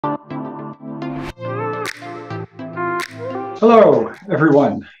Hello,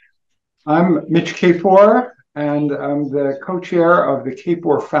 everyone. I'm Mitch Kapor, and I'm the co-chair of the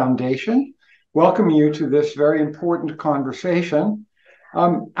Kapor Foundation. Welcome you to this very important conversation.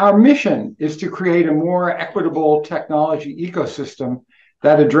 Our mission is to create a more equitable technology ecosystem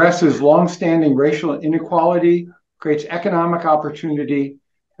that addresses longstanding racial inequality, creates economic opportunity,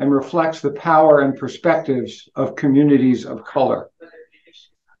 and reflects the power and perspectives of communities of color.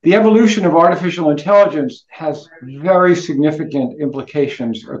 The evolution of artificial intelligence has very significant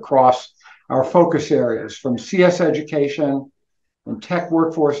implications across our focus areas, from CS education and tech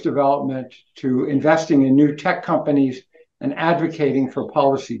workforce development to investing in new tech companies and advocating for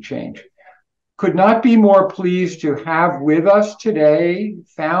policy change. Could not be more pleased to have with us today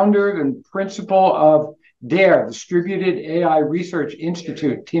founder and principal of DAIR, Distributed AI Research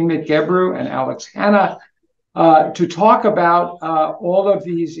Institute, Timnit Gebru and Alex Hanna, to talk about all of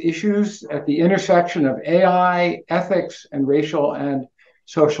these issues at the intersection of AI, ethics, and racial and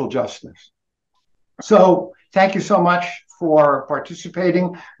social justice. So thank you so much for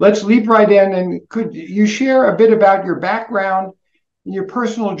participating. Let's leap right in. And could you share a bit about your background, your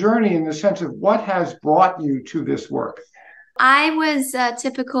personal journey in the sense of what has brought you to this work? I was a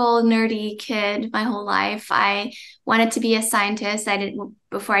typical nerdy kid my whole life. I wanted to be a scientist.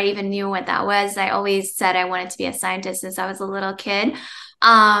 Before I even knew what that was, I always said I wanted to be a scientist since I was a little kid.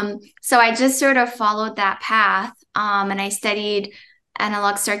 So I just sort of followed that path. And I studied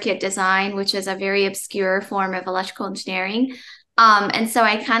analog circuit design, which is a very obscure form of electrical engineering. And so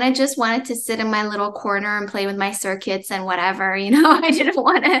I kind of just wanted to sit in my little corner and play with my circuits and whatever, I didn't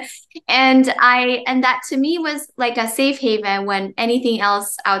want to. And that to me was like a safe haven when anything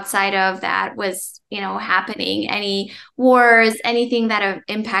else outside of that was, happening, any wars, anything that have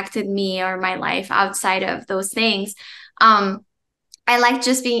impacted me or my life outside of those things. I like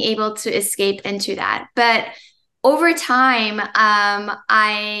just being able to escape into that. But over time,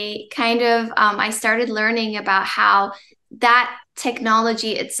 I started learning about how that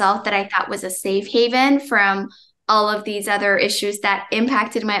technology itself that I thought was a safe haven from all of these other issues that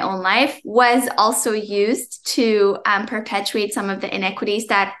impacted my own life was also used to perpetuate some of the inequities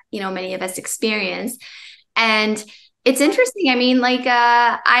that, many of us experience. And it's interesting. I mean,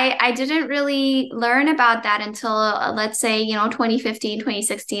 I didn't really learn about that until, let's say, 2015,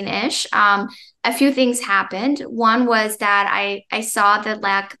 2016-ish. A few things happened. One was that I saw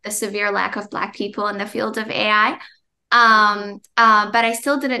the severe lack of Black people in the field of AI. But I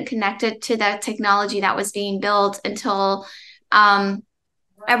still didn't connect it to the technology that was being built until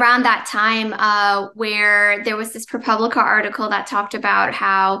around that time, where there was this ProPublica article that talked about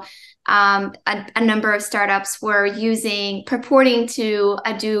how a number of startups were purporting to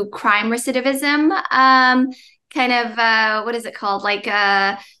do crime recidivism, what is it called?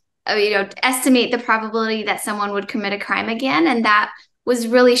 Estimate the probability that someone would commit a crime again. And that was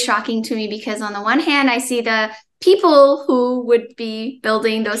really shocking to me because on the one hand, I see the people who would be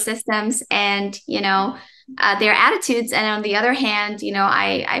building those systems and, their attitudes. And on the other hand,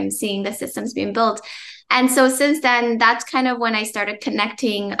 I'm seeing the systems being built. And so since then, that's kind of when I started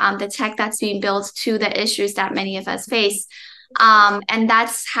connecting the tech that's being built to the issues that many of us face. And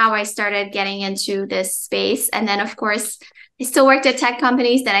that's how I started getting into this space. And then, of course, I still worked at tech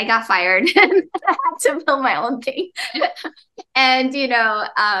companies. Then I got fired and I had to build my own thing. And,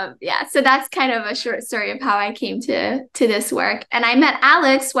 so that's kind of a short story of how I came to this work. And I met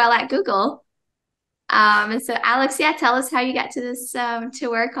Alex while at Google. And so Alex, tell us how you got to this, to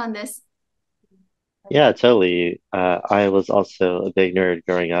work on this. Yeah, totally. I was also a big nerd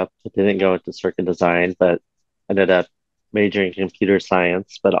growing up. I didn't go into circuit design, but ended up majoring in computer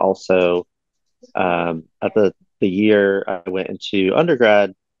science, but also at the year I went into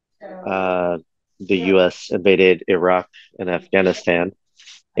undergrad, the US invaded Iraq and Afghanistan,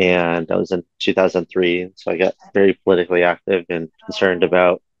 and that was in 2003. So I got very politically active and concerned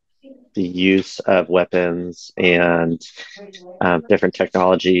about the use of weapons and different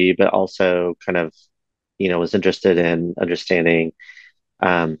technology, but also kind of, was interested in understanding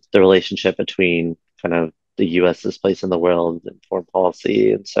the relationship between kind of the US's place in the world and foreign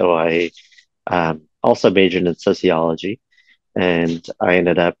policy. And so I also majored in sociology, and I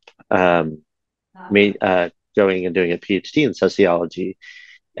ended up going and doing a PhD in sociology.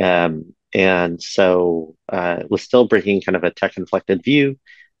 And so was still bringing kind of a tech inflected view,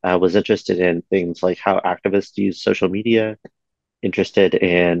 was interested in things like how activists use social media, interested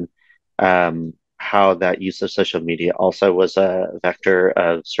in how that use of social media also was a vector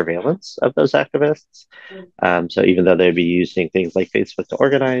of surveillance of those activists. So even though they'd be using things like Facebook to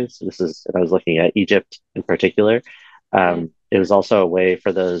organize, I was looking at Egypt in particular, it was also a way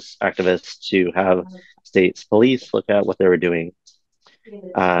for those activists to have States police, look at what they were doing.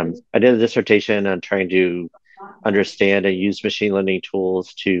 I did a dissertation on trying to understand and use machine learning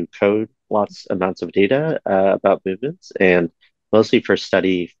tools to code lots amounts of data about movements, and mostly for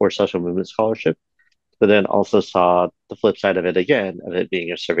study for social movement scholarship, but then also saw the flip side of it again, of it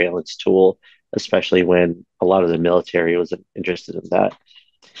being a surveillance tool, especially when a lot of the military was interested in that.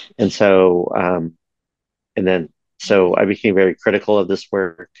 And so, so I became very critical of this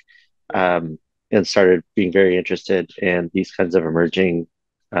work, and started being very interested in these kinds of emerging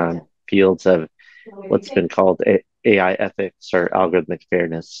fields of what's been called AI ethics or algorithmic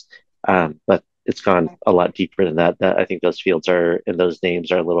fairness. But it's gone a lot deeper than that. I think those fields are, and those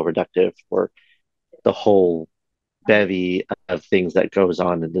names are a little reductive for the whole bevy of things that goes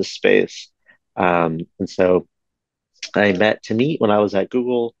on in this space. And so I met Timnit when I was at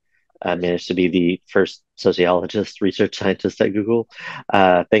Google. I managed to be the first sociologist, research scientist at Google,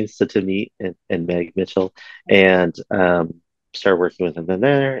 thanks to Timnit and Meg Mitchell, and started working with them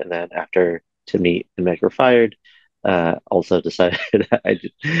there. And then after Timnit and Meg were fired, also decided I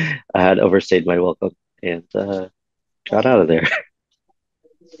had overstayed my welcome and got out of there.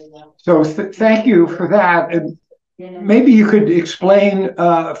 So thank you for that. And maybe you could explain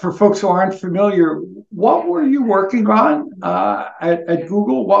for folks who aren't familiar, what were you working on at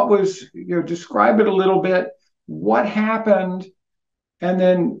Google? What was, describe it a little bit. What happened? And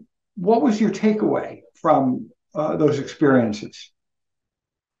then what was your takeaway from those experiences?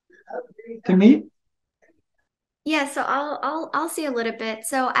 Timnit? Yeah, so I'll say a little bit.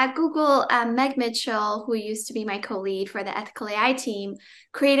 So at Google, Meg Mitchell, who used to be my co-lead for the ethical AI team,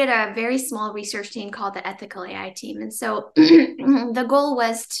 created a very small research team called the ethical AI team. And so the goal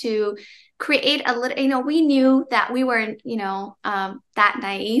was to create a little, we knew that we weren't, that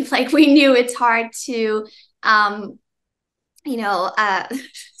naive. Like we knew it's hard to,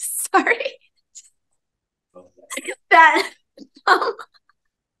 sorry, that.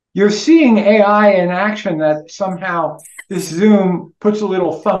 You're seeing AI in action that somehow this Zoom puts a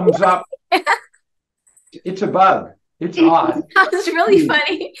little thumbs up. It's a bug. It's odd. That's really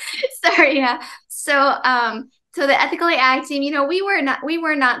funny. Sorry, yeah. So the ethical AI team, we were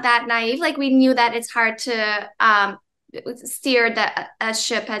not that naive. Like we knew that it's hard to steer a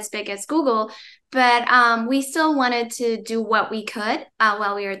ship as big as Google, but we still wanted to do what we could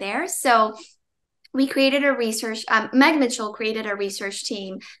while we were there. So we created a research, Meg Mitchell created a research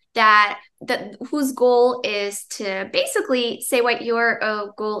team whose goal is to basically say what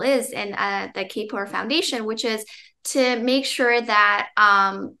your goal is in the Kapor Foundation, which is to make sure that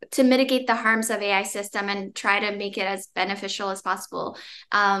to mitigate the harms of AI system and try to make it as beneficial as possible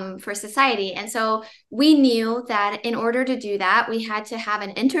for society. And so we knew that in order to do that, we had to have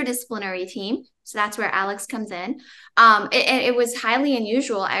an interdisciplinary team. So that's where Alex comes in. It was highly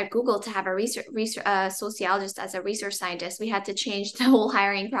unusual at Google to have a sociologist as a research scientist. We had to change the whole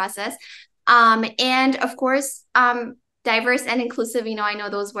hiring process. And of course, diverse and inclusive, I know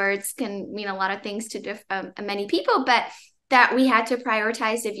those words can mean a lot of things to many people, but that we had to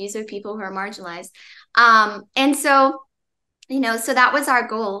prioritize the views of people who are marginalized. And so, so that was our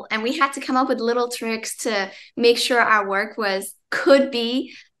goal. And we had to come up with little tricks to make sure our work could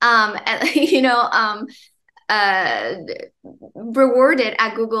be rewarded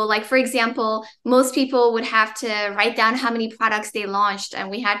at Google. Like, for example, most people would have to write down how many products they launched, and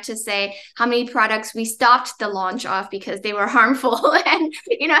we had to say how many products we stopped the launch of because they were harmful. And,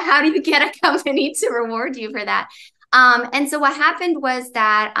 how do you get a company to reward you for that? And so what happened was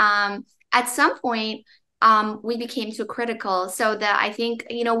that at some point, we became too critical. So I think,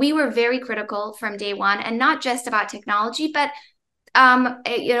 we were very critical from day one, and not just about technology, but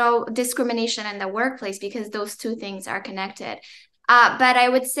discrimination in the workplace, because those two things are connected. But I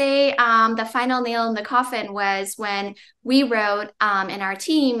would say the final nail in the coffin was when we wrote in our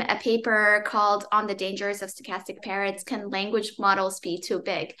team a paper called "On the Dangers of Stochastic Parrots: Can Language Models Be Too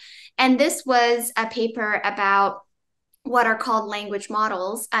Big?" And this was a paper about what are called language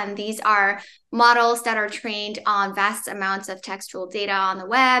models. And these are models that are trained on vast amounts of textual data on the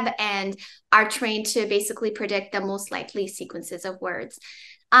web and are trained to basically predict the most likely sequences of words.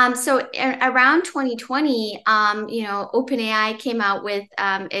 So around 2020, OpenAI came out with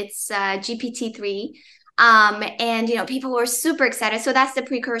its GPT-3. And, people were super excited. So that's the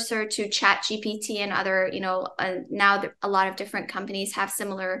precursor to ChatGPT and other, now a lot of different companies have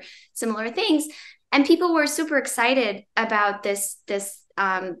similar things. And people were super excited about this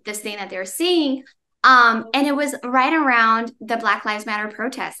thing that they're seeing. And it was right around the Black Lives Matter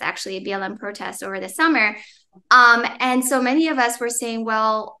protests, actually, BLM protests over the summer. And so many of us were saying,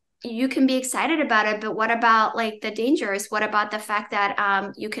 well, you can be excited about it, but what about like the dangers? What about the fact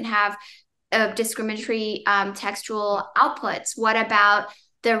that you can have discriminatory textual outputs? What about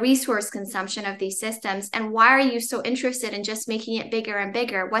the resource consumption of these systems? And why are you so interested in just making it bigger and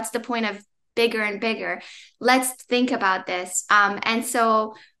bigger? What's the point of bigger and bigger? Let's think about this. And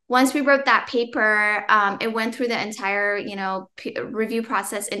so once we wrote that paper, it went through the entire, review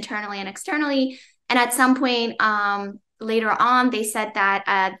process internally and externally. And at some point later on, they said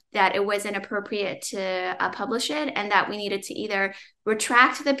that it wasn't appropriate to publish it, and that we needed to either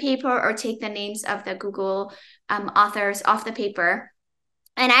retract the paper or take the names of the Google authors off the paper.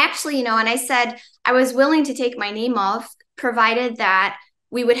 And I actually, and I said I was willing to take my name off, provided that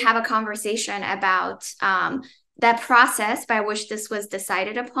we would have a conversation about that process by which this was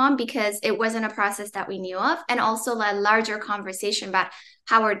decided upon, because it wasn't a process that we knew of, and also a larger conversation about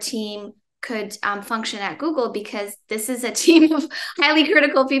how our team could function at Google, because this is a team of highly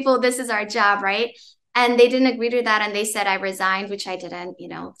critical people. This is our job, right? And they didn't agree to that, and they said I resigned, which I didn't.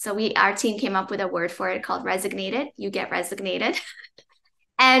 So our team came up with a word for it called resignated. You get resignated.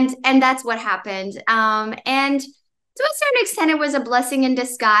 And that's what happened. And to a certain extent, it was a blessing in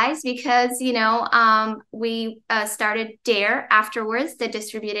disguise, because, we started DAIR afterwards, the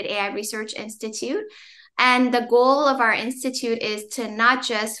Distributed AI Research Institute. And the goal of our institute is to not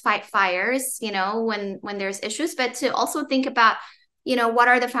just fight fires, when there's issues, but to also think about, what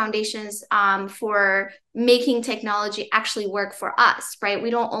are the foundations for making technology actually work for us, right?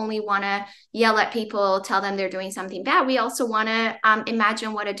 We don't only want to yell at people, tell them they're doing something bad. We also want to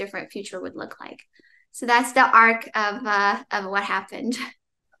imagine what a different future would look like. So that's the arc of what happened.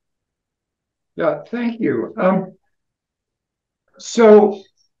 Yeah, thank you. So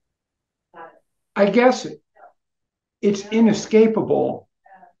I guess it's inescapable,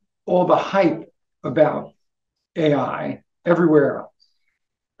 all the hype about AI everywhere.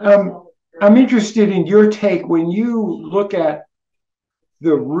 I'm interested in your take when you look at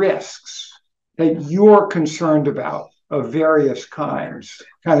the risks that you're concerned about of various kinds.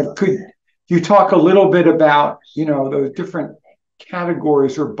 Could you talk a little bit about, those different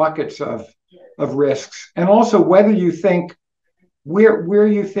categories or buckets of risks, and also whether you think where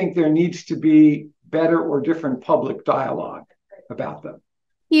you think there needs to be better or different public dialogue about them?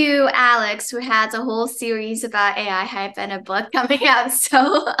 You, Alex, who has a whole series about AI hype and a book coming out.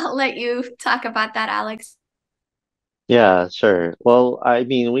 So I'll let you talk about that, Alex. Yeah, sure. Well, I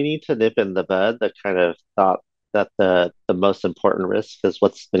mean, we need to nip in the bud the kind of thought that the most important risk is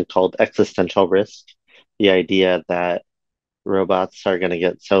what's been called existential risk. The idea that robots are going to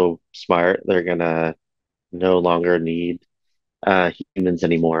get so smart, they're going to no longer need humans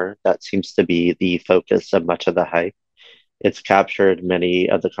anymore. That seems to be the focus of much of the hype. It's captured many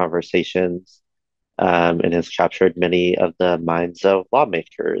of the conversations, and has captured many of the minds of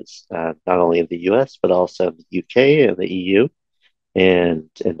lawmakers, not only in the US, but also in the UK and the EU and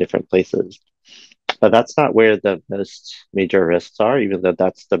in different places. But that's not where the most major risks are, even though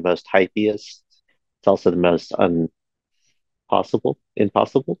that's the most hypiest. It's also the most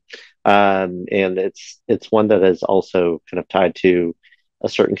impossible. And it's one that is also kind of tied to a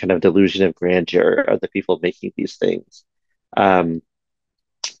certain kind of delusion of grandeur of the people making these things. Um,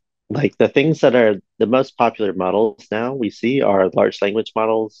 like the things that are the most popular models now we see are large language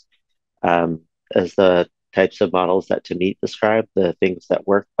models, as the types of models that Timnit described, the things that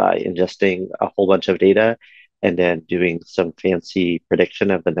work by ingesting a whole bunch of data and then doing some fancy prediction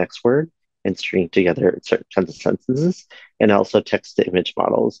of the next word and stringing together certain kinds of sentences, and also text to image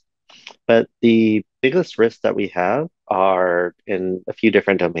models. But the biggest risks that we have are in a few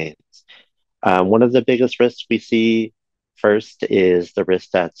different domains. One of the biggest risks we see first is the risk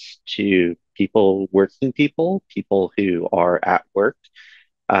that's to working people who are at work.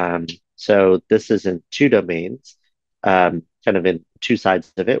 So this is in two domains, kind of in two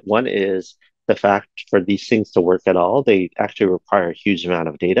sides of it. One is the fact for these things to work at all, they actually require a huge amount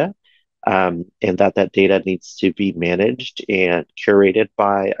of data, and that data needs to be managed and curated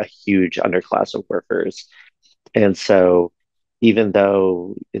by a huge underclass of workers. And so even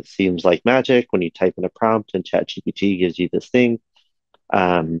though it seems like magic when you type in a prompt and ChatGPT gives you this thing,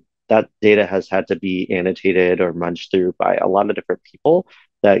 that data has had to be annotated or munched through by a lot of different people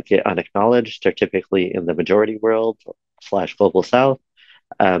that get unacknowledged. They're typically in the majority world / global south.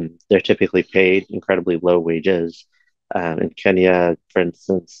 They're typically paid incredibly low wages. In Kenya, for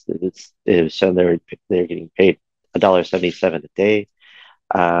instance, it was shown they're getting paid $1.77 a day.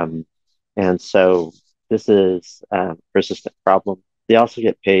 And so this is a persistent problem. They also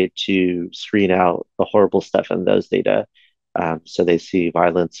get paid to screen out the horrible stuff in those data. So they see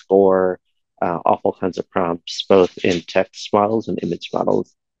violence, gore, awful kinds of prompts, both in text models and image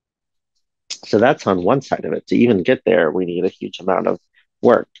models. So that's on one side of it. To even get there, we need a huge amount of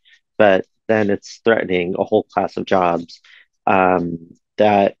work. But then it's threatening a whole class of jobs,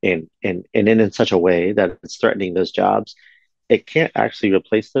 that in such a way that it's threatening those jobs. It can't actually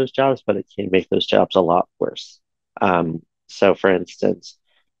replace those jobs, but it can make those jobs a lot worse. So, for instance,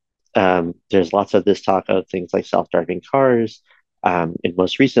 there's lots of this talk of things like self-driving cars. And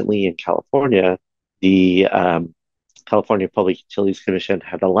most recently in California, the California Public Utilities Commission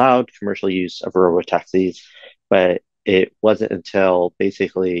had allowed commercial use of robotaxis, but it wasn't until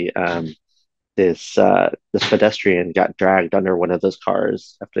basically this pedestrian got dragged under one of those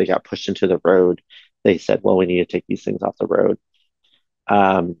cars after they got pushed into the road. They said, "Well, we need to take these things off the road."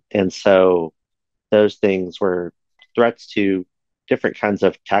 And so those things were threats to different kinds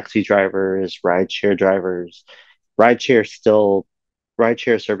of taxi drivers, rideshare drivers. Rideshare still,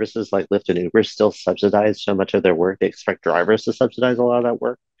 rideshare services like Lyft and Uber still subsidize so much of their work. They expect drivers to subsidize a lot of that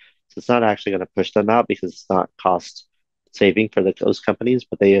work. So it's not actually going to push them out because it's not cost saving for those companies,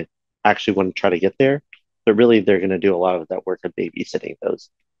 but they actually want to try to get there. But really, they're going to do a lot of that work of babysitting those.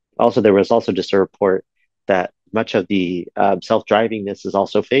 Also, there was also just a report that much of the self-drivingness is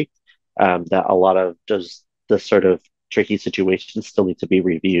also fake, that a lot of just the sort of tricky situations still need to be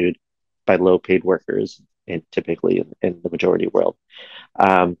reviewed by low-paid workers, and typically in the majority world.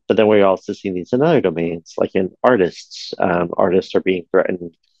 But then we're also seeing these in other domains, like in artists. Artists are being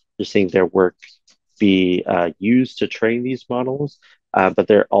threatened. They're seeing their work be used to train these models, but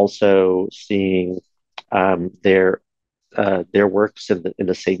they're also seeing their works in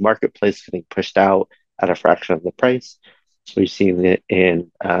the same marketplace getting pushed out at a fraction of the price. So we've seen it in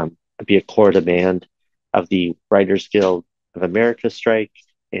be a core demand of the Writers Guild of America strike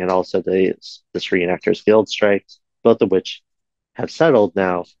and also the Screen Actors Guild strikes, both of which have settled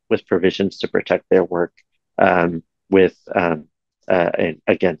now with provisions to protect their work with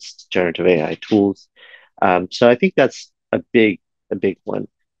against generative AI tools. So I think that's a big one.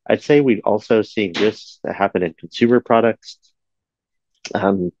 I'd say we've also seen risks that happen in consumer products.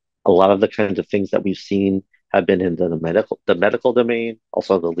 A lot of the kinds of things that we've seen have been in the medical domain,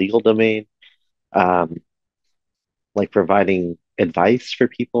 also the legal domain, like providing advice for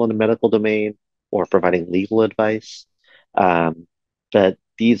people in the medical domain or providing legal advice. But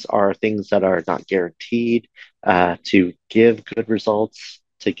these are things that are not guaranteed to give good results,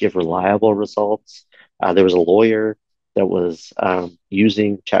 to give reliable results. There was a lawyer that was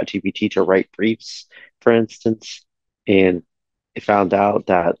using ChatGPT to write briefs, for instance, and it found out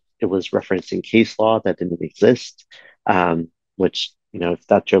that it was referencing case law that didn't exist, which, you know, if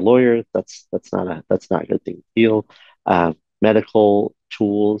that's your lawyer, that's not a good thing to feel. Medical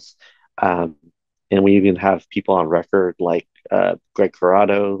tools, and we even have people on record like Greg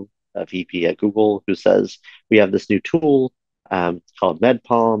Corrado, a VP at Google, who says we have this new tool called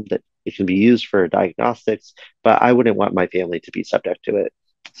MedPalm that it can be used for diagnostics, but I wouldn't want my family to be subject to it.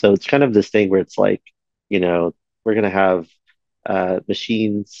 So it's kind of this thing where it's like, you know, we're going to have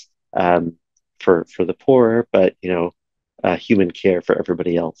machines for the poor, but, you know, human care for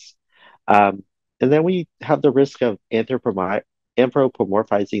everybody else. And then we have the risk of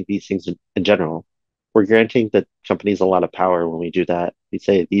anthropomorphizing these things in general. We're granting the companies a lot of power when we do that. We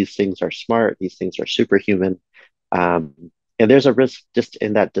say these things are smart, these things are superhuman. And there's a risk just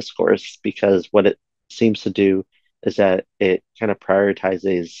in that discourse because what it seems to do is that it kind of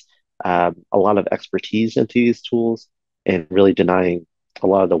prioritizes a lot of expertise into these tools and really denying a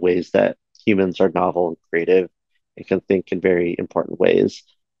lot of the ways that humans are novel and creative and can think in very important ways.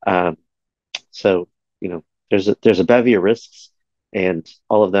 So, you know, there's a bevy of risks, and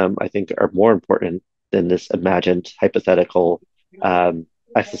all of them I think are more important than this imagined hypothetical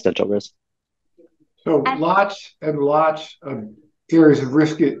existential risk. So lots and lots of areas of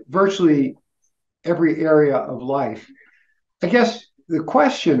risk in virtually every area of life. I guess the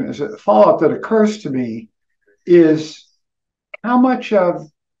question as a follow-up that occurs to me is how much of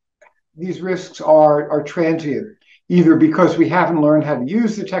these risks are transient, either because we haven't learned how to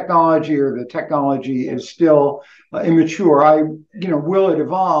use the technology or the technology is still immature. Will it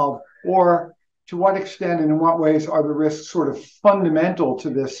evolve, or to what extent and in what ways are the risks sort of fundamental to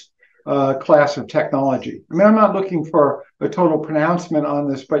this class of technology? I mean, I'm not looking for a total pronouncement on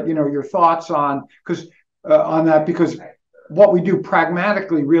this, but your thoughts on that, because what we do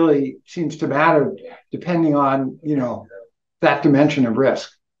pragmatically really seems to matter depending on that dimension of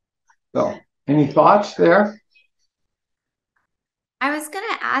risk. So, any thoughts there? I was going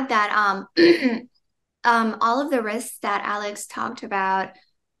to add that all of the risks that Alex talked about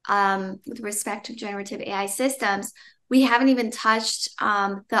with respect to generative AI systems, we haven't even touched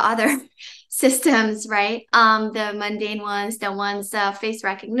the other systems, right? The mundane ones, the ones of face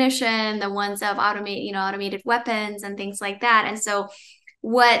recognition, the ones of automated weapons and things like that. And so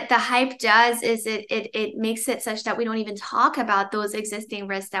what the hype does is it makes it such that we don't even talk about those existing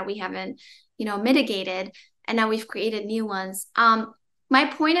risks that we haven't, mitigated, and now we've created new ones. My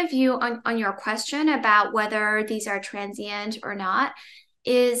point of view on your question about whether these are transient or not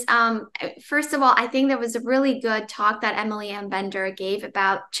is, first of all, I think there was a really good talk that Emily Ann Bender gave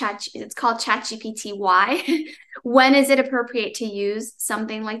about it's called ChatGPT Why. When is it appropriate to use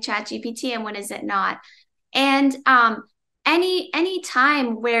something like ChatGPT and when is it not? And any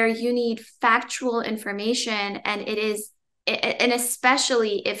time where you need factual information, and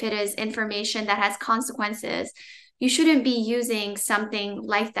especially if it is information that has consequences, you shouldn't be using something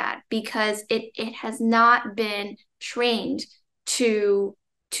like that because it has not been trained to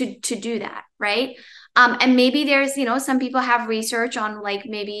do that, right? And maybe there's, some people have research on like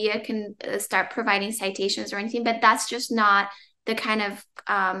maybe it can start providing citations or anything, but that's just not the kind of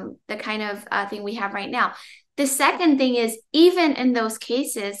thing we have right now. The second thing is, even in those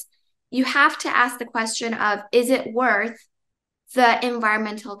cases, you have to ask the question of, is it worth the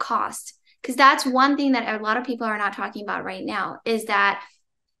environmental cost? Because that's one thing that a lot of people are not talking about right now, is that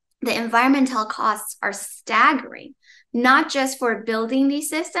the environmental costs are staggering, not just for building these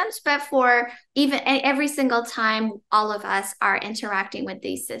systems, but for even every single time all of us are interacting with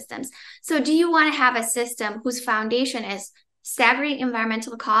these systems. So do you want to have a system whose foundation is staggering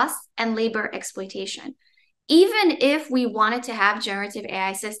environmental costs and labor exploitation? Even if we wanted to have generative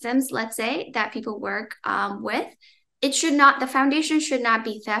AI systems, let's say, that people work with, the foundation should not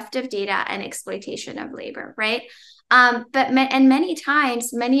be theft of data and exploitation of labor, right? But many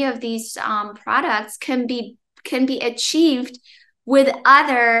times, many of these products can be achieved with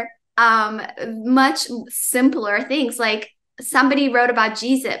other much simpler things. Like somebody wrote about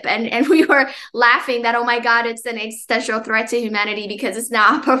gzip, and we were laughing that, oh my God, it's an existential threat to humanity because it's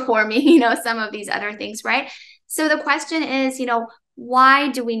not performing, some of these other things, right? So the question is, why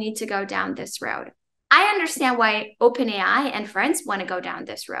do we need to go down this road? I understand why OpenAI and friends want to go down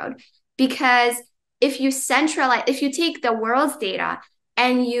this road, because if you take the world's data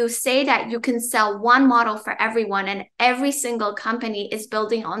and you say that you can sell one model for everyone and every single company is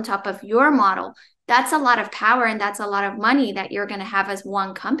building on top of your model, that's a lot of power and that's a lot of money that you're going to have as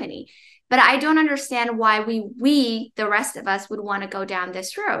one company. But I don't understand why we, the rest of us, would want to go down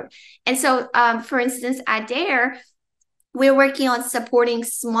this road. And so, for instance, at DAIR, we're working on supporting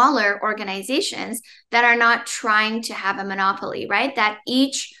smaller organizations that are not trying to have a monopoly, right? That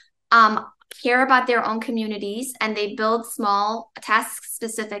each care about their own communities and they build small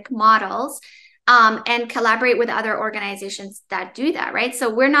task-specific models and collaborate with other organizations that do that, right?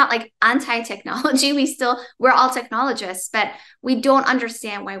 So we're not like anti-technology. We're all technologists, but we don't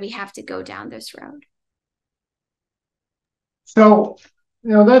understand why we have to go down this road. So,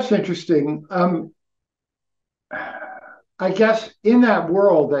 that's interesting. I guess in that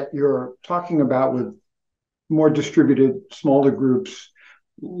world that you're talking about, with more distributed, smaller groups,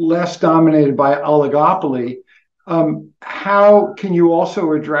 less dominated by oligopoly, how can you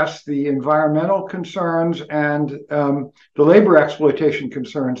also address the environmental concerns and the labor exploitation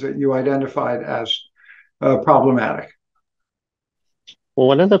concerns that you identified as problematic? Well,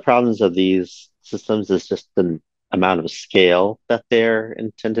 one of the problems of these systems is just the amount of scale that they're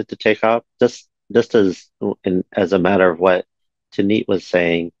intended to take up. Just as a matter of what Timnit was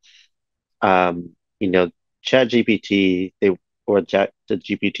saying, ChatGPT, the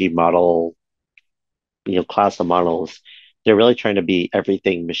GPT model, class of models, they're really trying to be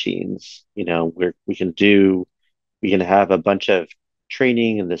everything machines. We can have a bunch of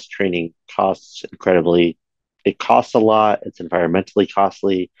training, and this training costs incredibly. It costs a lot. It's environmentally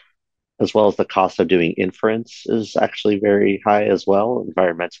costly, as well as the cost of doing inference is actually very high as well,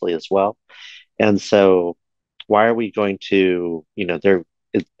 environmentally as well. And so, why are we going to,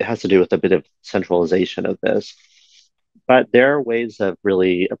 it has to do with a bit of centralization of this. But there are ways of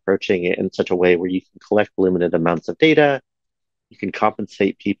really approaching it in such a way where you can collect limited amounts of data, you can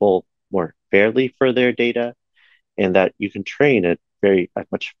compensate people more fairly for their data, and that you can train a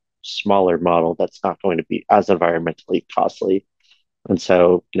much smaller model that's not going to be as environmentally costly. And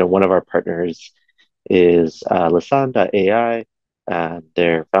so, one of our partners is Lisanda AI,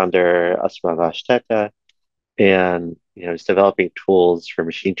 their founder, Asma Vashteka, and is developing tools for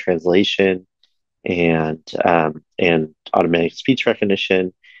machine translation and automatic speech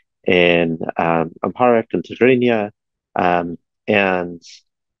recognition in Amharic and Tigrinya, and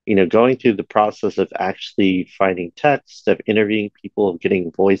going through the process of actually finding text, of interviewing people, of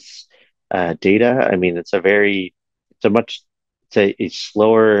getting voice data. I mean, it's a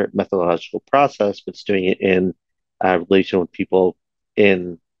slower methodological process, but it's doing it in relation with people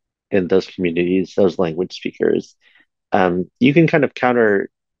in those communities, those language speakers. You can kind of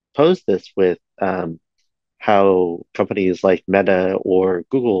counterpose this with how companies like Meta or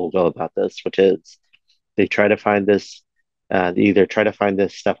Google go about this, which is they try to find this, they either try to find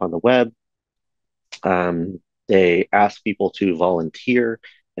this stuff on the web, um, they ask people to volunteer,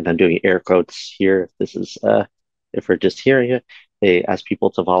 and I'm doing air quotes here. This is if we're just hearing it, they ask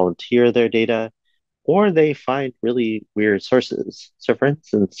people to volunteer their data, or they find really weird sources. So, for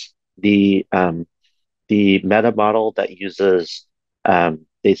instance, the meta model that uses,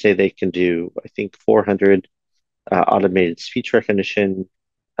 they say they can do, I think, 400 automated speech recognition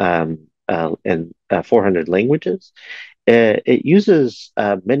and 400 languages. It uses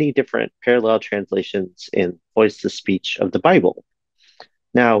many different parallel translations in voice to speech of the Bible.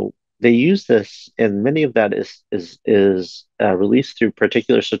 Now, they use this, and many of that is released through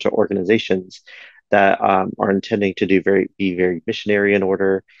particular sorts of organizations that are intending to be very missionary in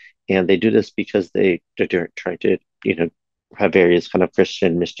order, and they do this because they're trying to have various kind of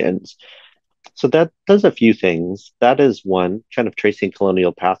Christian missions. So that does a few things. That is one, kind of tracing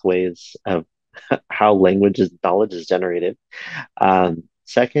colonial pathways of how knowledge is generated.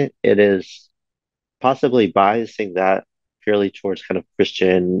 Second, it is possibly biasing that purely towards kind of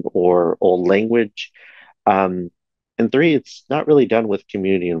Christian or old language. Um, and three, it's not really done with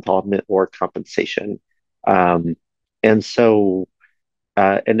community involvement or compensation. Um, and so,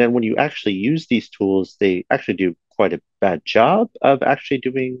 and then when you actually use these tools, they actually do quite a bad job of actually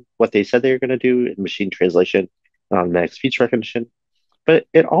doing what they said they were going to do in machine translation, automatic speech recognition. But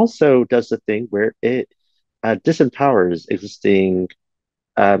it also does the thing where it disempowers existing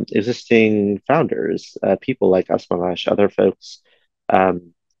founders, people like Asmanash, other folks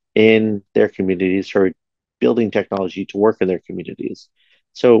um, in their communities who are building technology to work in their communities.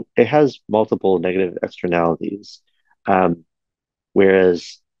 So it has multiple negative externalities. Um,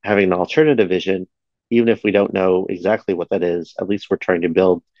 Whereas having an alternative vision, even if we don't know exactly what that is, at least we're trying to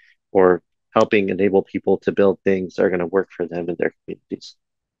build or helping enable people to build things that are going to work for them in their communities.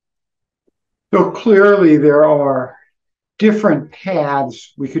 So clearly there are different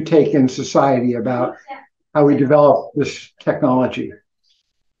paths we could take in society about how we develop this technology.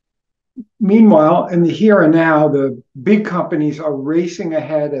 Meanwhile, in the here and now, the big companies are racing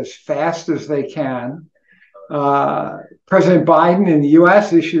ahead as fast as they can. President Biden in the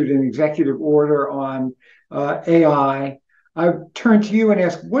US issued an executive order on AI. I've turned to you and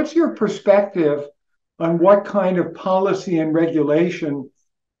asked, what's your perspective on what kind of policy and regulation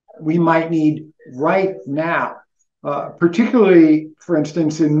we might need right now, particularly, for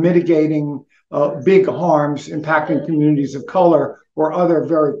instance, in mitigating big harms impacting communities of color or other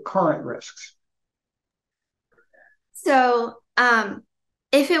very current risks? So,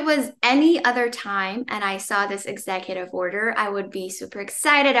 if it was any other time and I saw this executive order, I would be super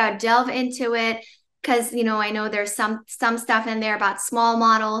excited. I would delve into it because, I know there's some stuff in there about small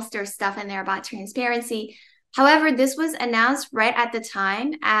models. There's stuff in there about transparency. However, this was announced right at the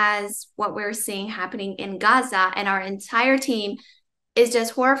time as what we're seeing happening in Gaza, and our entire team is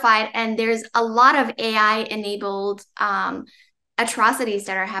just horrified. And there's a lot of AI-enabled atrocities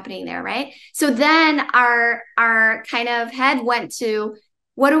that are happening there, right? So then our kind of head went to,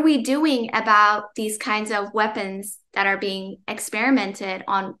 what are we doing about these kinds of weapons that are being experimented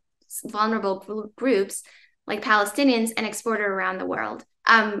on vulnerable groups like Palestinians and exported around the world?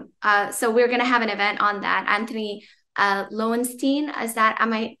 So we're going to have an event on that. Anthony Lowenstein,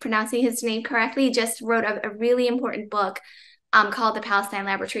 am I pronouncing his name correctly? Just wrote a really important book called The Palestine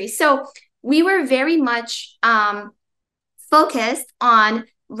Laboratory. So we were very much focused on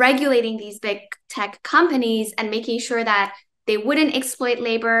regulating these big tech companies and making sure that they wouldn't exploit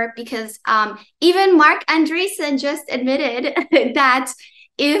labor, because even Mark Andreessen just admitted that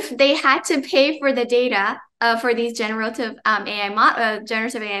if they had to pay for the data for these generative AI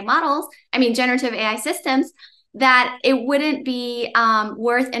systems, that it wouldn't be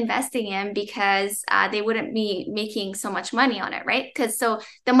worth investing in because they wouldn't be making so much money on it, right? Because so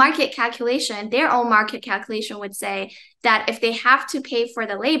the market calculation, their own market calculation would say that if they have to pay for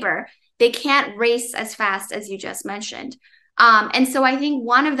the labor, they can't race as fast as you just mentioned. And so I think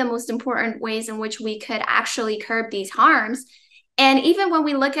one of the most important ways in which we could actually curb these harms, and even when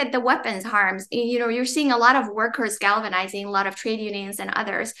we look at the weapons harms, you're seeing a lot of workers galvanizing, a lot of trade unions and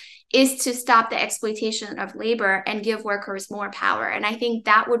others, is to stop the exploitation of labor and give workers more power. And I think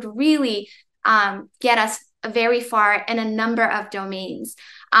that would really get us very far in a number of domains.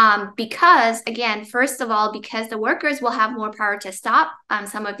 Because, again, first of all, because the workers will have more power to stop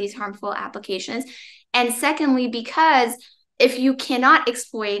some of these harmful applications. And secondly, because if you cannot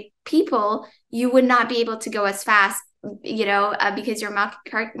exploit people, you would not be able to go as fast because your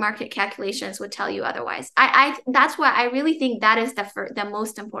market calculations would tell you otherwise. I that's why I really think that is the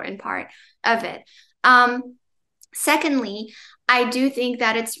most important part of it. Secondly, I do think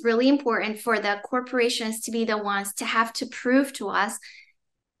that it's really important for the corporations to be the ones to have to prove to us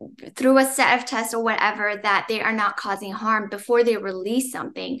through a set of tests or whatever that they are not causing harm before they release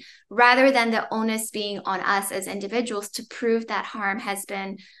something, rather than the onus being on us as individuals to prove that harm has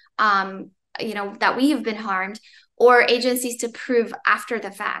been, that we have been harmed, or agencies to prove after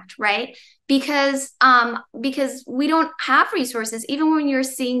the fact, right? Because we don't have resources. Even when you're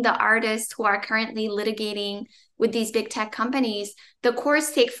seeing the artists who are currently litigating with these big tech companies, the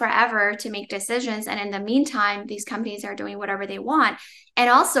courts take forever to make decisions, and in the meantime, these companies are doing whatever they want. And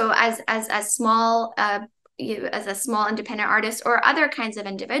also, as a small independent artist or other kinds of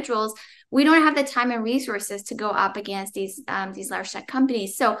individuals, we don't have the time and resources to go up against these large tech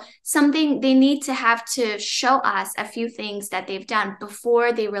companies. So they need to have to show us a few things that they've done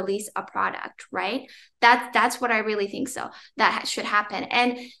before they release a product, right? That's what I really think that should happen.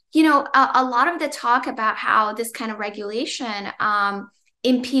 And a lot of the talk about how this kind of regulation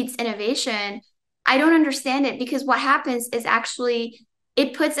impedes innovation, I don't understand it, because what happens is actually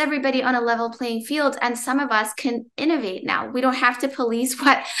it puts everybody on a level playing field, and some of us can innovate now. We don't have to police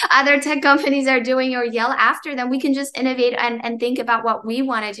what other tech companies are doing or yell after them. We can just innovate and think about what we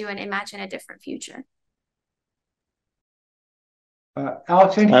want to do and imagine a different future.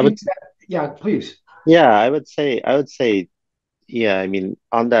 Alex, yeah, please. Yeah, I would say, yeah, I mean,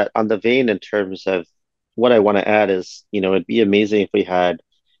 on the vein, in terms of what I want to add is, it'd be amazing if we had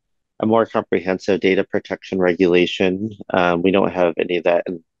a more comprehensive data protection regulation. We don't have any of that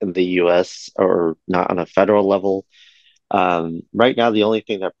in the US, or not on a federal level. Right now, the only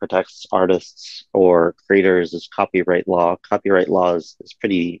thing that protects artists or creators is copyright law. Copyright law is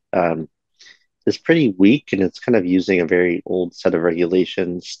pretty weak, and it's kind of using a very old set of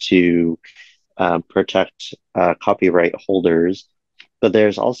regulations to protect copyright holders. But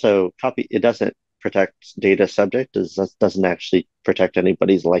there's also it doesn't protect data subject, doesn't actually protect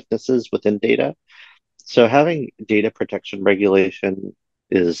anybody's likenesses within data. So having data protection regulation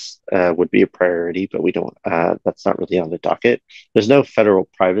would be a priority, but we don't. That's not really on the docket. There's no federal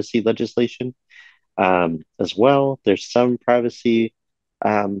privacy legislation as well. There's some privacy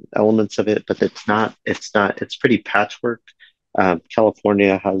elements of it, but it's not. It's pretty patchwork.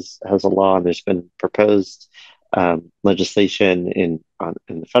 California has a law, and there's been proposed legislation in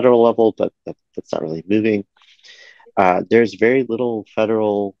the federal level, but that's not really moving. There's very little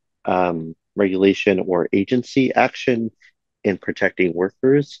federal regulation or agency action in protecting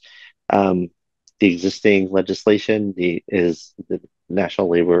workers. The existing legislation is the National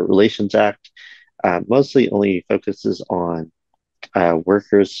Labor Relations Act, mostly only focuses on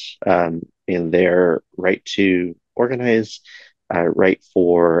workers in their right to organize, right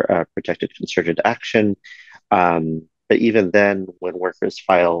for protected concerted action. But even then, when workers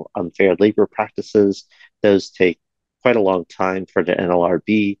file unfair labor practices, those take quite a long time for the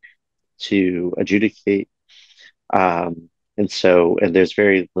NLRB to adjudicate. And there's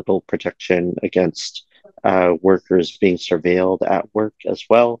very little protection against workers being surveilled at work as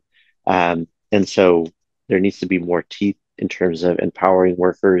well. And so there needs to be more teeth in terms of empowering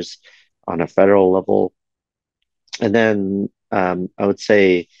workers on a federal level. And then I would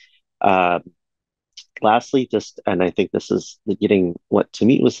say, lastly, and I think this is getting what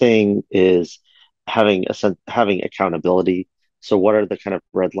Timnit was saying, is having accountability. So what are the kind of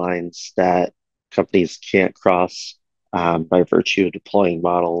red lines that companies can't cross by virtue of deploying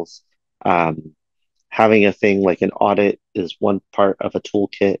models? Having a thing like an audit is one part of a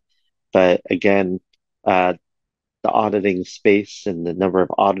toolkit, but again, the auditing space and the number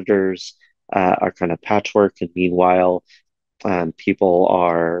of auditors are kind of patchwork, and meanwhile, people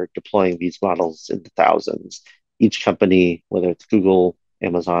are deploying these models in the thousands. Each company, whether it's Google,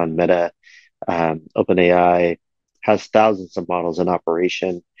 Amazon, Meta, OpenAI, has thousands of models in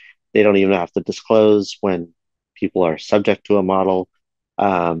operation. They don't even have to disclose when people are subject to a model.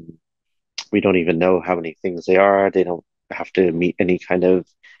 We don't even know how many things they are. They don't have to meet any kind of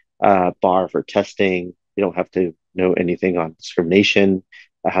bar for testing. They don't have to know anything on discrimination,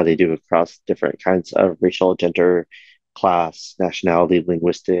 how they do across different kinds of racial, gender, class, nationality,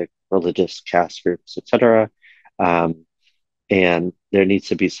 linguistic, religious, caste groups, etc. And there needs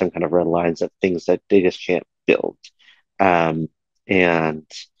to be some kind of red lines of things that they just can't build. And an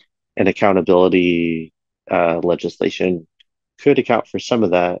accountability legislation could account for some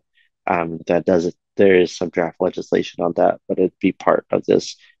of that. That doesn't. There is some draft legislation on that, but it'd be part of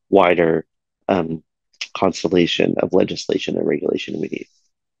this wider constellation of legislation and regulation we need.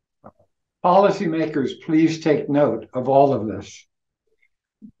 Policymakers, please take note of all of this.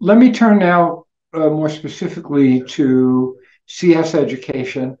 Let me turn now more specifically to CS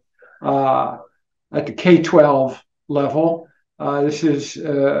education at the K-12 level. This is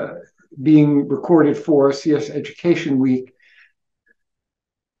being recorded for CS Education Week.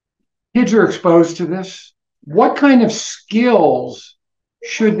 Kids are exposed to this. What kind of skills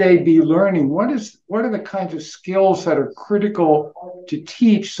should they be learning? What are the kinds of skills that are critical to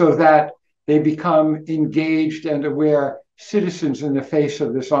teach so that they become engaged and aware citizens in the face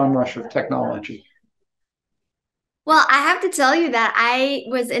of this onrush of technology? Well, I have to tell you that I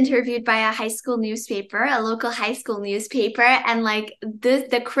was interviewed by a high school newspaper, a local high school newspaper, and like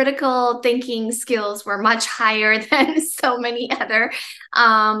the critical thinking skills were much higher than so many other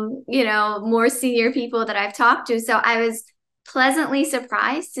more senior people that I've talked to. So I was pleasantly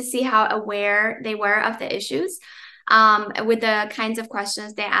surprised to see how aware they were of the issues with the kinds of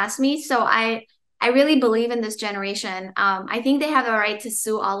questions they asked me. So I really believe in this generation. I think they have the right to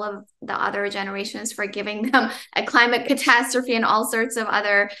sue all of the other generations for giving them a climate catastrophe and all sorts of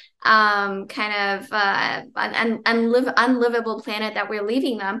other unlivable planet that we're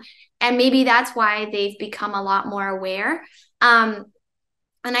leaving them. And maybe that's why they've become a lot more aware.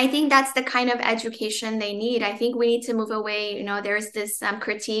 And I think that's the kind of education they need. I think we need to move away. There's this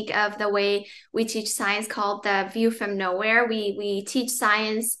critique of the way we teach science called the view from nowhere. We teach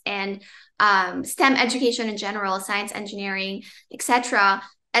science and STEM education in general, science, engineering, etc.,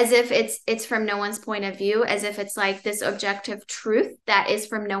 as if it's from no one's point of view, as if it's like this objective truth that is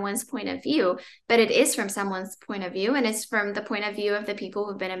from no one's point of view, but it is from someone's point of view, and it's from the point of view of the people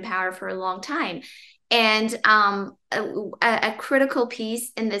who've been in power for a long time. And a critical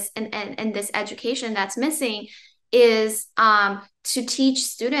piece in this education that's missing is to teach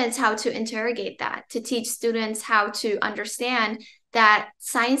students how to interrogate that, to teach students how to understand that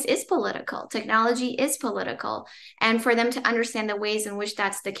science is political, technology is political, and for them to understand the ways in which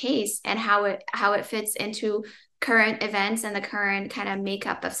that's the case and how it fits into current events and the current kind of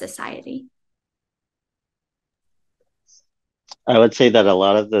makeup of society. I would say that a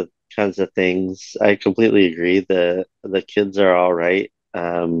lot of the kinds of things, I completely agree. The kids are all right.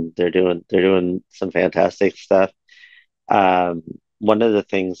 They're doing some fantastic stuff. One of the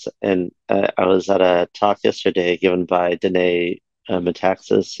things, and I was at a talk yesterday given by Danae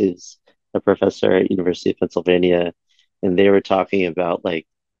Metaxas, who's a professor at University of Pennsylvania, and they were talking about like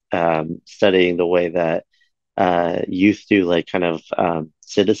studying the way that youth do like kind of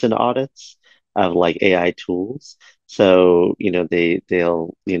citizen audits of like AI tools. So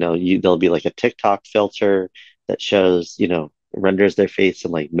they'll be like a TikTok filter that shows renders their face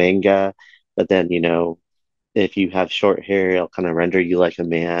in like manga, but then if you have short hair, it'll kind of render you like a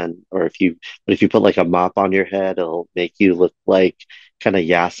man. Or if you put like a mop on your head, it'll make you look like kind of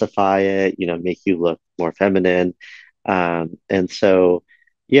yassify it, make you look more feminine. And so,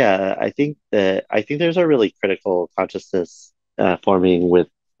 yeah, I think there's a really critical consciousness forming with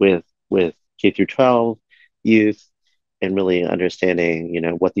K through 12 youth, and really understanding,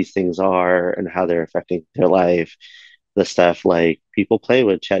 what these things are and how they're affecting their life. The stuff like people play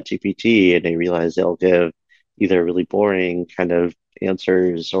with ChatGPT and they realize they'll give either really boring kind of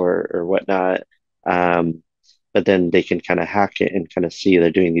answers or whatnot. But then they can kind of hack it and kind of see they're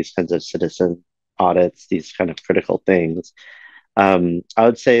doing these kinds of citizen audits, these kind of critical things. I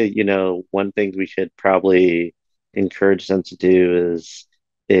would say, one thing we should probably encourage them to do is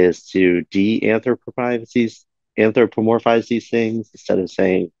to anthropomorphize these things instead of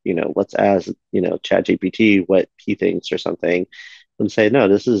saying, let's ask, ChatGPT what he thinks or something, and say, no,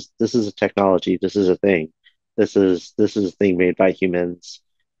 this is a technology, this is a thing. This is a thing made by humans.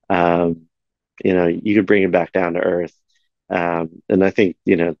 You could bring it back down to earth. And I think,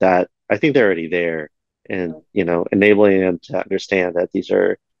 I think they're already there, and, enabling them to understand that these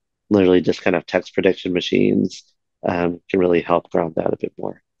are literally just kind of text prediction machines can really help ground that a bit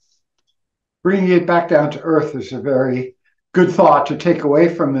more. Bringing it back down to earth is a very good thought to take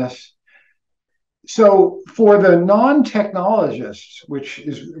away from this. So for the non-technologists, which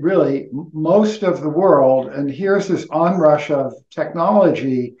is really most of the world, and here's this onrush of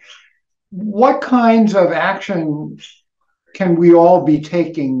technology, what kinds of action can we all be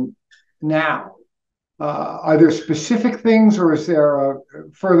taking now? Are there specific things, or is there a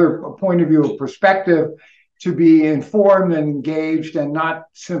further point of view of perspective to be informed and engaged and not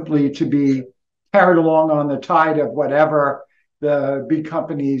simply to be carried along on the tide of whatever the big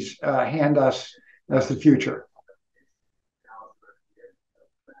companies hand us as the future?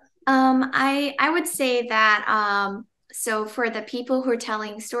 I would say that so for the people who are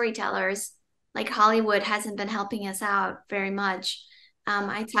telling storytellers, like Hollywood hasn't been helping us out very much.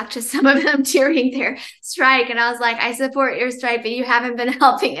 I talked to some of them during their strike, and I was like, I support your strike, but you haven't been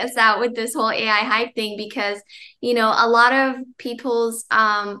helping us out with this whole AI hype thing, because, a lot of people's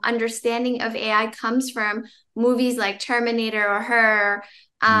understanding of AI comes from movies like Terminator or Her.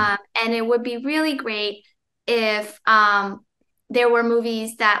 And it would be really great if there were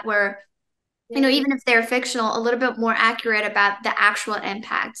movies that were, even if they're fictional, a little bit more accurate about the actual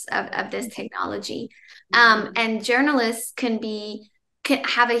impacts of this technology. And journalists can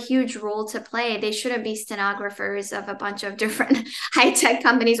have a huge role to play. They shouldn't be stenographers of a bunch of different high-tech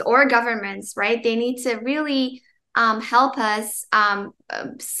companies or governments, right? They need to really help us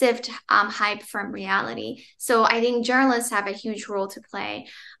sift hype from reality. So I think journalists have a huge role to play.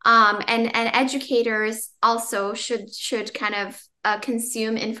 And educators also should kind of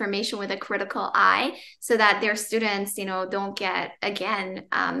consume information with a critical eye, so that their students, don't get, again,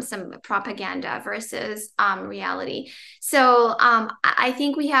 some propaganda versus reality. So I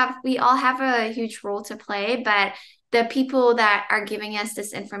think we all have a huge role to play, but the people that are giving us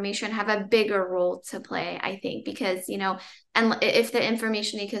this information have a bigger role to play, I think, because, and if the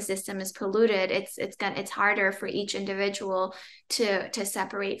information ecosystem is polluted, it's harder for each individual to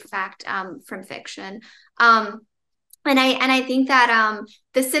separate fact from fiction. And I think that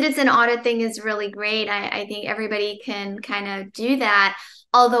the citizen audit thing is really great. I think everybody can kind of do that.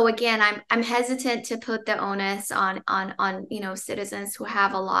 Although, again, I'm hesitant to put the onus on citizens who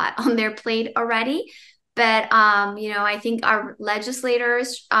have a lot on their plate already. But I think our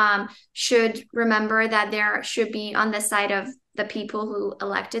legislators should remember that there should be on the side of the people who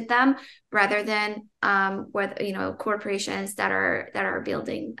elected them, rather than corporations that are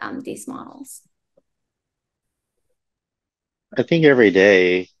building these models. I think every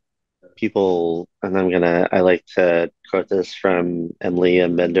day people, and I like to quote this from Emily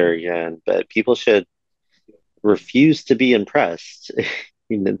and Bender again, but people should refuse to be impressed.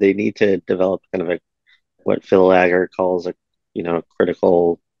 They need to develop kind of what Phil Agger calls a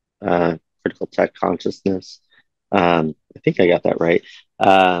critical critical tech consciousness. I think I got that right.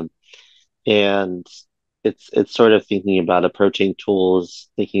 And it's sort of thinking about approaching tools,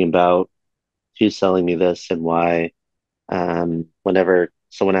 thinking about who's selling me this and why. Whenever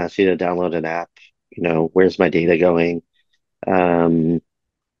someone asks you to download an app, where's my data going? What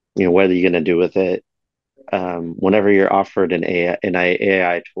are you going to do with it? Whenever you're offered an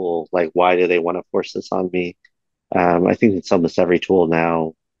AI tool, like, why do they want to force this on me? I think it's almost every tool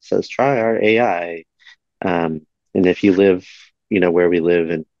now says, try our AI. And if you live, where we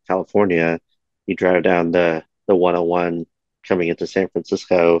live in California, you drive down the 101 coming into San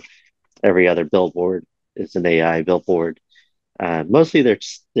Francisco, every other billboard is an AI billboard. Mostly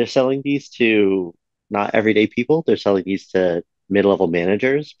they're selling these to not everyday people. They're selling these to mid-level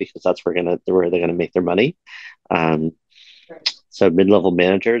managers, because that's where they're gonna make their money. So mid-level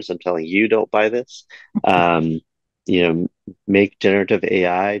managers, I'm telling you, don't buy this. Make generative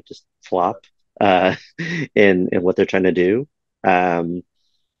AI just flop in what they're trying to do.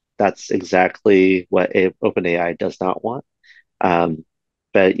 That's exactly what OpenAI does not want.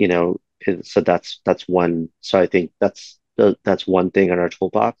 But so that's one. So I think that's one thing in our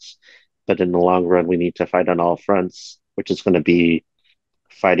toolbox. But in the long run, we need to fight on all fronts, which is going to be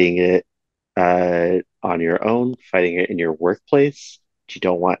fighting it on your own, fighting it in your workplace. You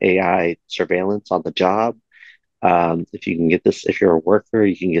don't want AI surveillance on the job. If you can get this, if you're a worker,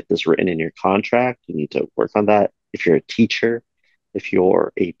 you can get this written in your contract. You need to work on that. If you're a teacher, if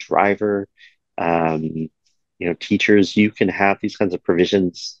you're a driver, teachers, you can have these kinds of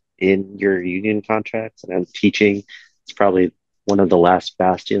provisions in your union contracts. And teaching, it's probably one of the last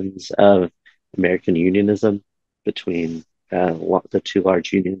bastions of American unionism between the two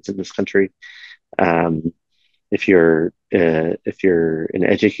large unions in this country. If you're an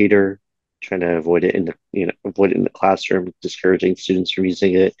educator, trying to avoid it in the classroom, discouraging students from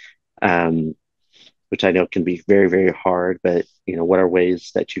using it, which I know can be very, very hard. But what are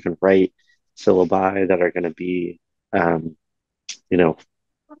ways that you can write syllabi that are going to be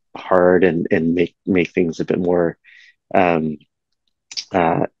hard and make things a bit more I'm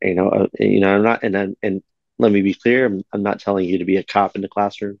not, and let me be clear, I'm not telling you to be a cop in the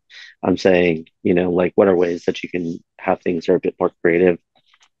classroom. I'm saying, like, what are ways that you can have things that are a bit more creative?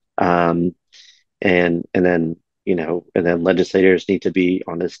 And then legislators need to be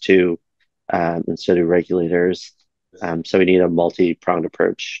on this too, instead of regulators. So we need a multi-pronged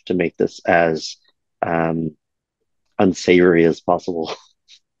approach to make this as unsavory as possible.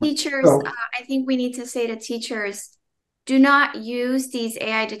 Teachers, I think we need to say to teachers, do not use these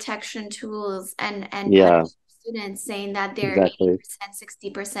AI detection tools and Yeah. punish students saying that they're Exactly.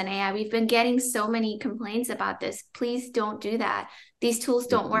 80%, 60% AI. We've been getting so many complaints about this. Please don't do that. These tools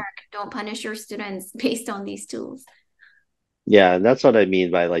don't work. Don't punish your students based on these tools. Yeah, and that's what I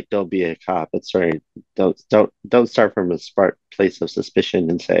mean by like don't be a cop. It's right. Don't start from a smart place of suspicion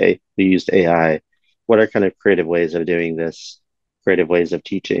and say you used AI. What are kind of creative ways of doing this? Creative ways of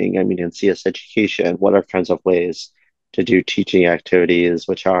teaching. I mean, in CS education, what are kinds of ways to do teaching activities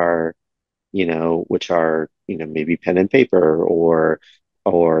which are maybe pen and paper or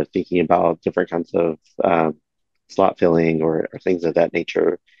thinking about different kinds of slot filling or things of that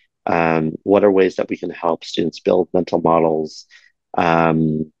nature. What are ways that we can help students build mental models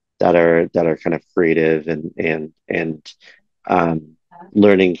that are kind of creative and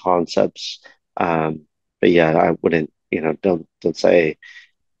learning concepts. But yeah, I wouldn't, don't say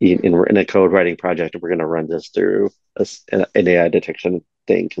in a code writing project we're going to run this through an AI detection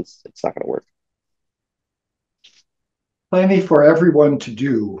thing because it's not going to work. Plenty for everyone to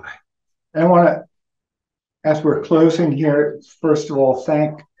do. And I want to, as we're closing here, first of all,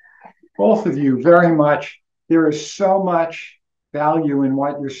 thank both of you very much. There is so much value in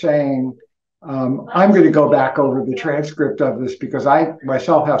what you're saying. I'm going to go back over the transcript of this because I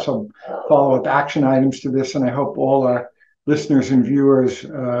myself have some follow-up action items to this, and I hope all our listeners and viewers,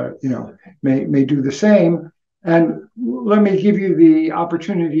 may do the same. And let me give you the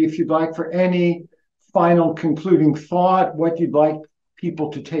opportunity, if you'd like, for any final concluding thought, what you'd like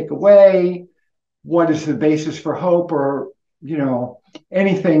people to take away, what is the basis for hope, or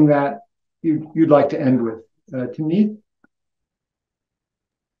anything that you'd like to end with. Timnit?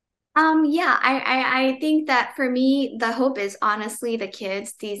 Yeah, I think that for me, the hope is honestly the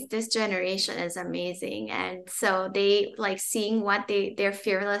kids. This generation is amazing. And so they like seeing what their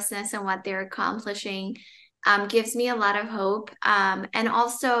fearlessness and what they're accomplishing gives me a lot of hope. And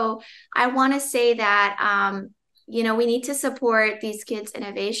also I want to say that we need to support these kids'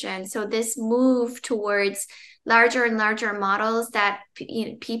 innovation. So this move towards larger and larger models that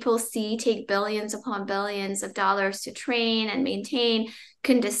people see take billions upon billions of dollars to train and maintain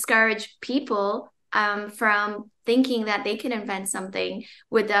can discourage people from thinking that they can invent something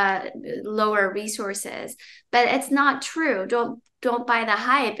with lower resources. But it's not true. Don't buy the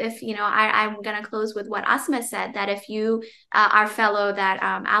hype. If I'm gonna close with what Asma said, that if you our fellow that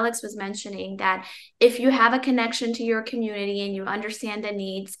Alex was mentioning, that if you have a connection to your community and you understand the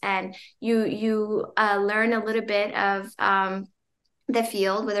needs and you learn a little bit of the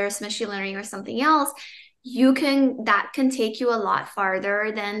field, whether it's machine learning or something else, that can take you a lot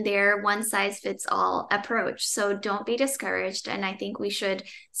farther than their one size fits all approach. So don't be discouraged. And I think we should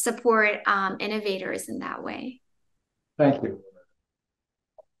support innovators in that way. Thank you.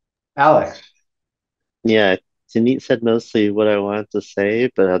 Alex? Yeah, Timnit said mostly what I wanted to say,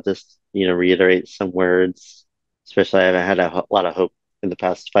 but I'll just reiterate some words. Especially, I haven't had a lot of hope in the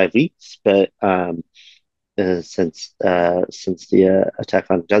past 5 weeks, but since the attack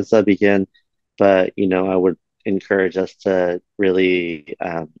on Gaza began. But I would encourage us to really,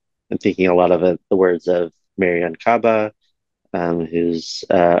 I'm thinking a lot of the words of Marianne Kaba, who's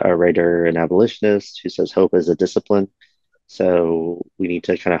a writer and abolitionist, who says hope is a discipline. So we need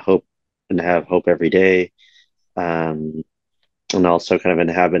to kind of hope and have hope every day, and also kind of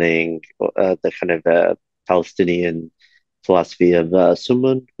inhabiting the kind of Palestinian philosophy of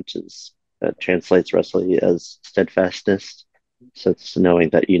Sumun, which translates roughly as steadfastness. So it's knowing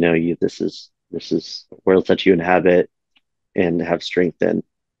that this is worlds that you inhabit and have strength in.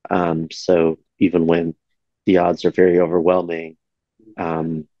 So even when the odds are very overwhelming,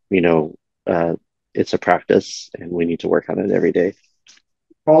 it's a practice, and we need to work on it every day.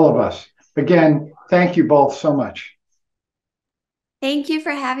 All of us. Again, thank you both so much. Thank you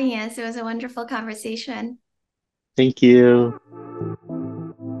for having us. It was a wonderful conversation. Thank you.